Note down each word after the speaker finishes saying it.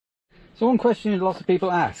So one question lots of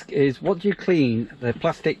people ask is, what do you clean the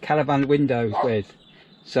plastic caravan windows with?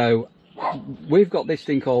 So we've got this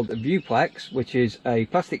thing called VuPlex, which is a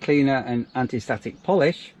plastic cleaner and anti-static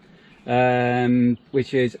polish,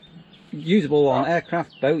 which is usable on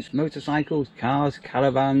aircraft, boats, motorcycles, cars,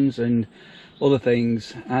 caravans and other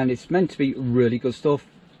things, and it's meant to be really good stuff.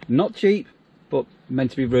 Not cheap, but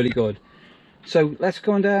meant to be really good. So let's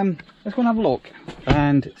go and have a look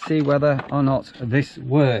and see whether or not this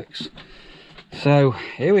works. So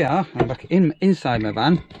here we are. I'm back inside my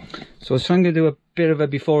van. So I was trying to do a bit of a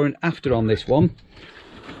before and after on this one.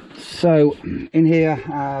 So in here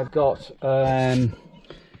I've got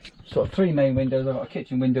sort of three main windows. I've got a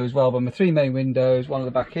kitchen window as well, but my three main windows, one at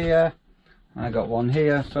the back here, and I got one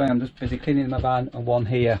here. Sorry, I'm just busy cleaning my van, and one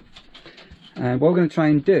here. And what we're going to try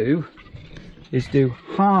and do is do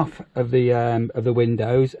half of the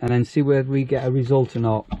windows and then see whether we get a result or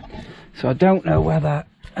not. So I don't know whether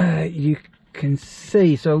you can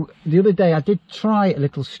see. So the other day I did try a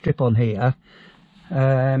little strip on here.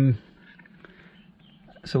 So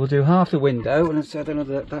we'll do half the window, and so I don't know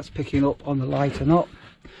that that's picking up on the light or not.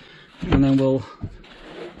 And then we'll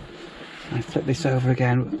flip this over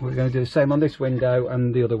again. We're going to do the same on this window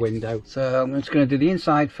and the other window. So I'm just going to do the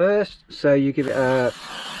inside first. So you give it a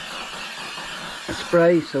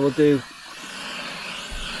spray. So we'll do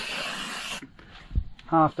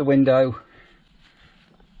half the window.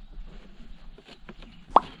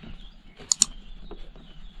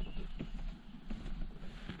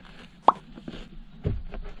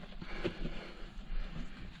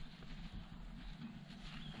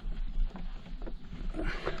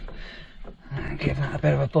 And give that a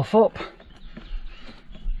bit of a buff up.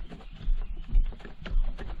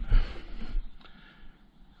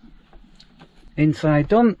 Inside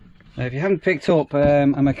done. Now, if you haven't picked up,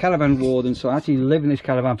 I'm a caravan warden, so I actually live in this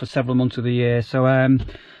caravan for several months of the year. So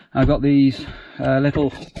I've got these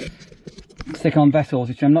little stick-on vessels,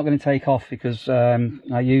 which I'm not going to take off because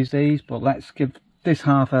I use these, but let's give this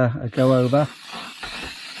half a go over.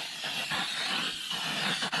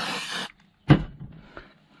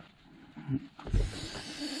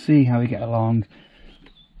 See how we get along.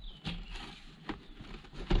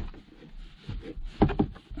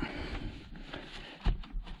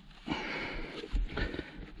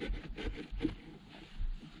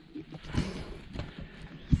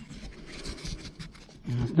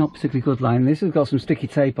 It's not particularly good line. This has got some sticky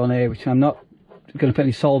tape on here, which I'm not going to put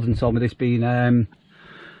any solvents on with this being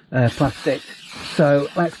plastic. So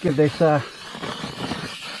let's give this a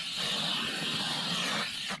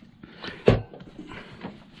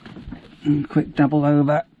quick double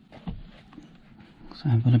over. So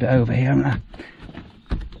I've gone a bit over here, haven't I?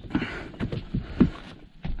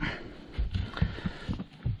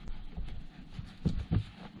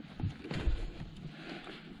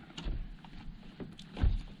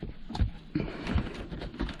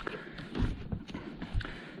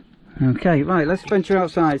 Okay, right, let's venture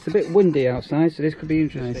outside. It's a bit windy outside, so this could be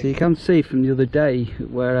interesting. So you can see from the other day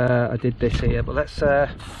where I did this here, but let's see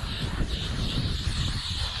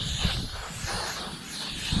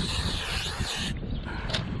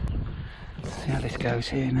how this goes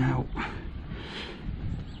here now.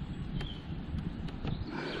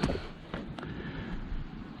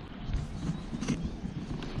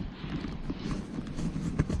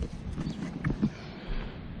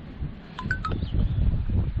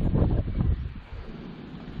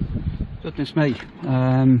 Goodness me,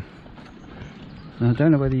 I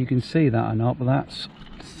don't know whether you can see that or not, but that's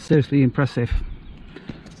seriously impressive.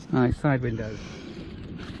 Right, side window.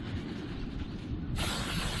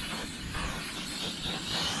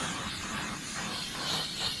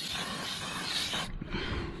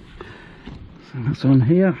 So that's on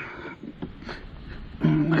here.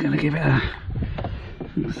 We're going to give it a,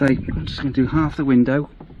 say, I'm just going to do half the window.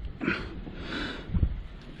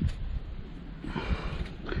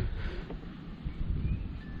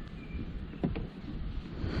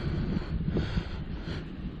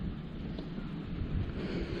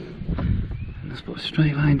 Let's put a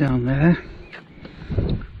straight line down there.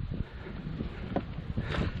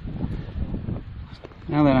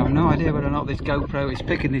 Now then, I have no idea whether or not this GoPro is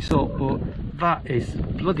picking this up, but that is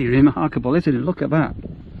bloody remarkable, isn't it? Look at that.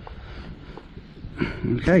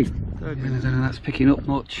 Okay, I don't know if that's picking up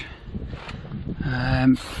much.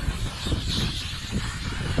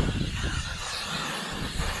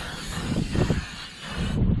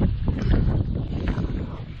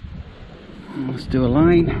 Let's do a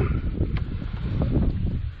line.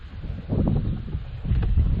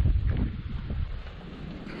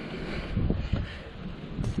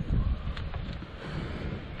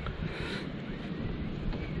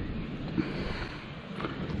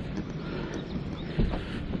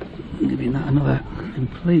 giving that another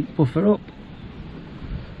complete buffer up.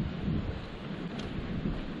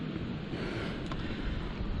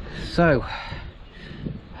 So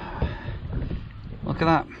look at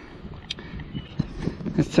that.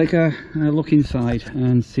 Let's take a look inside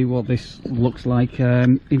and see what this looks like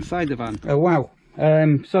inside the van. Oh wow,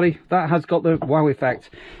 sorry, that has got the wow effect.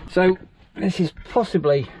 So this is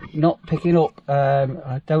possibly not picking up,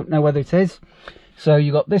 I don't know whether it is. So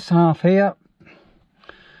you've got this half here,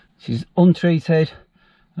 which is untreated,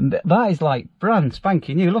 and that is like brand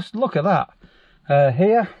spanking new. Look at that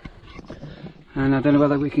here, and I don't know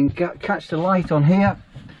whether we can catch the light on here.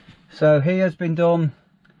 So here's been done,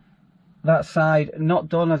 that side not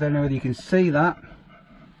done. I don't know whether you can see that.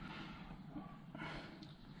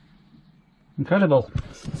 Incredible.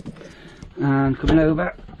 And coming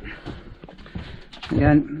over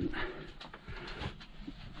again,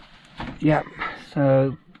 yeah,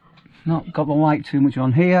 so not got the light too much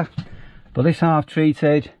on here, but this half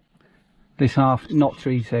treated, this half not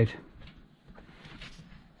treated.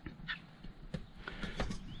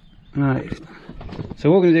 Right, so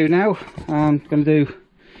what we're going to do now, I'm going to do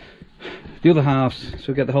the other halves so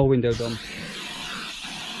we get the whole window done.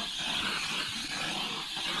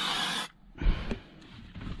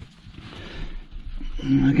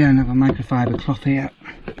 Again, I have a microfiber cloth here.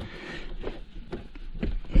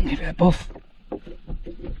 Give it a buff.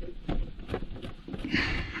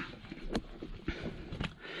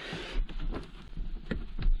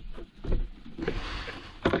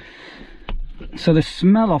 So the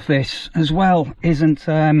smell of this as well isn't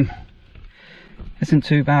too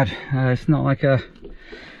bad. It's not like one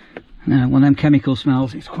of them chemical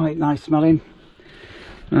smells. It's quite nice smelling.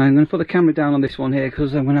 I'm going to put the camera down on this one here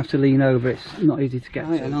because I'm going to have to lean over. It's not easy to get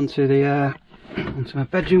to. And onto the onto my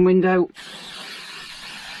bedroom window.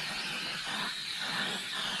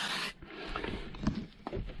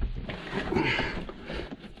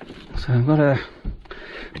 So I've got a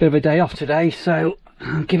bit of a day off today, so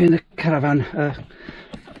I'm giving the caravan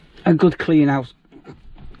a good clean out.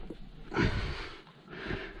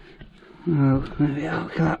 Oh, there we are,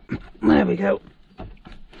 look at that. There we go.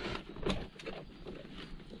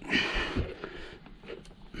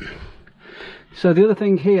 So the other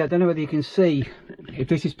thing here, I don't know whether you can see, if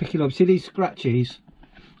this is picking up, see these scratches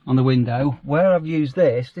on the window? Where I've used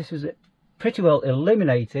this has pretty well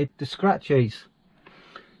eliminated the scratches.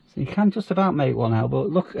 So you can just about make one out, but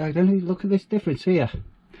look, I don't know, look at this difference here.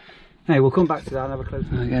 Anyway, we'll come back to that and have a close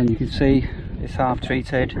look. Again, you can see it's half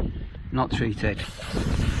treated, not treated.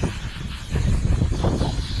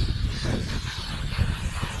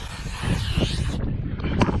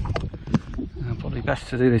 Probably best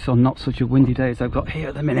to do this on not such a windy day as I've got here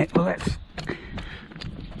at the minute. Well, let's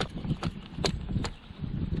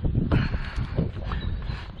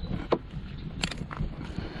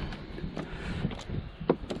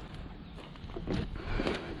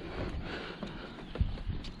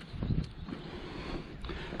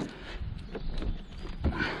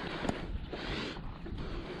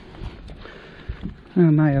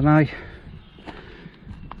oh my,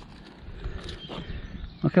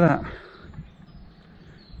 look at that.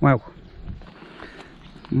 Wow.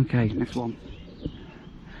 Okay, next one.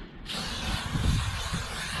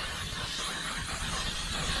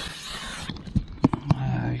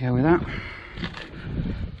 There we go with that.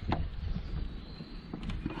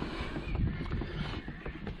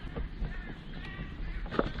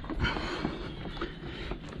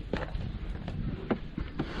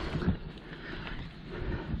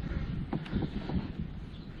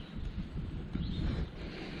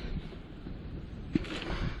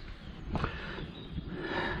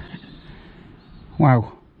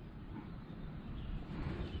 Wow,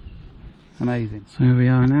 amazing. So here we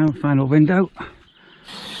are now, final window.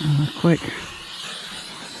 Quick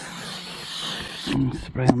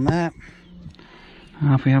spray on there.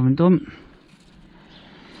 Half we haven't done.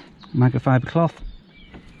 Microfiber cloth.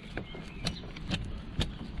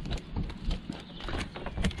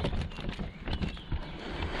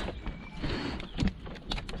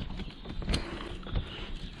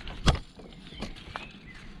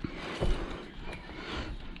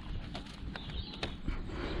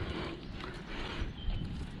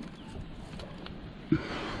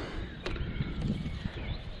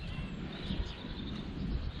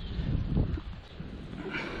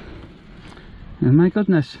 And my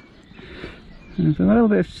goodness, there's a little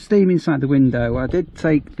bit of steam inside the window. I did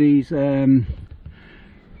take these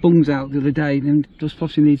bungs out the other day, and just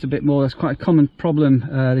possibly needs a bit more. That's quite a common problem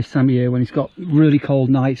this time of year when it's got really cold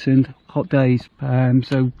nights and hot days.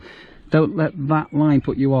 So don't let that line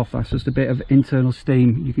put you off. That's just a bit of internal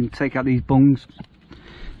steam. You can take out these bungs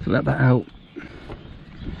to let that out.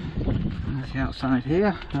 see outside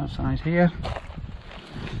here,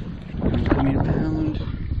 and coming round.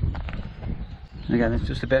 And again, there's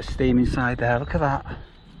just a bit of steam inside there. Look at that.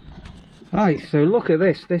 Right, so look at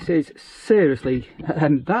this. This is seriously,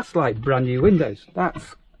 that's like brand new windows.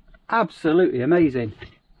 That's absolutely amazing.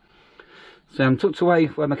 So I'm tucked away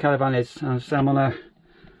where my caravan is, and so I'm on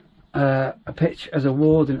a pitch as a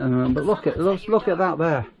warden at the moment. But look at that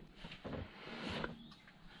there.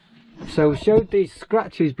 So we showed these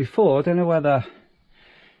scratches before. I don't know whether.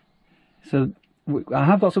 So I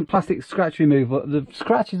have got some plastic scratch removal, but the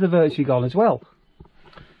scratches are virtually gone as well.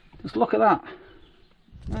 Just look at that.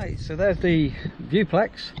 Right, so there's the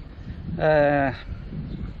VuPlex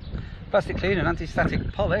plastic clean and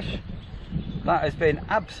anti-static polish. That has been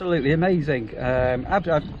absolutely amazing. I'm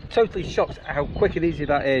totally shocked how quick and easy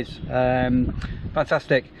that is.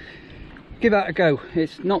 Fantastic. Give that a go.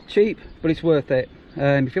 It's not cheap, but it's worth it.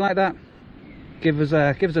 If you like that, give us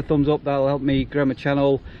a thumbs up. That'll help me grow my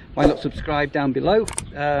channel. Why not subscribe down below?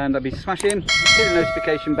 That'd be smashing. Hit the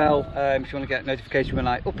notification bell if you want to get notification when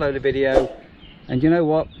I upload a video. And you know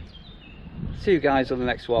what? See you guys on the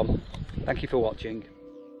next one. Thank you for watching.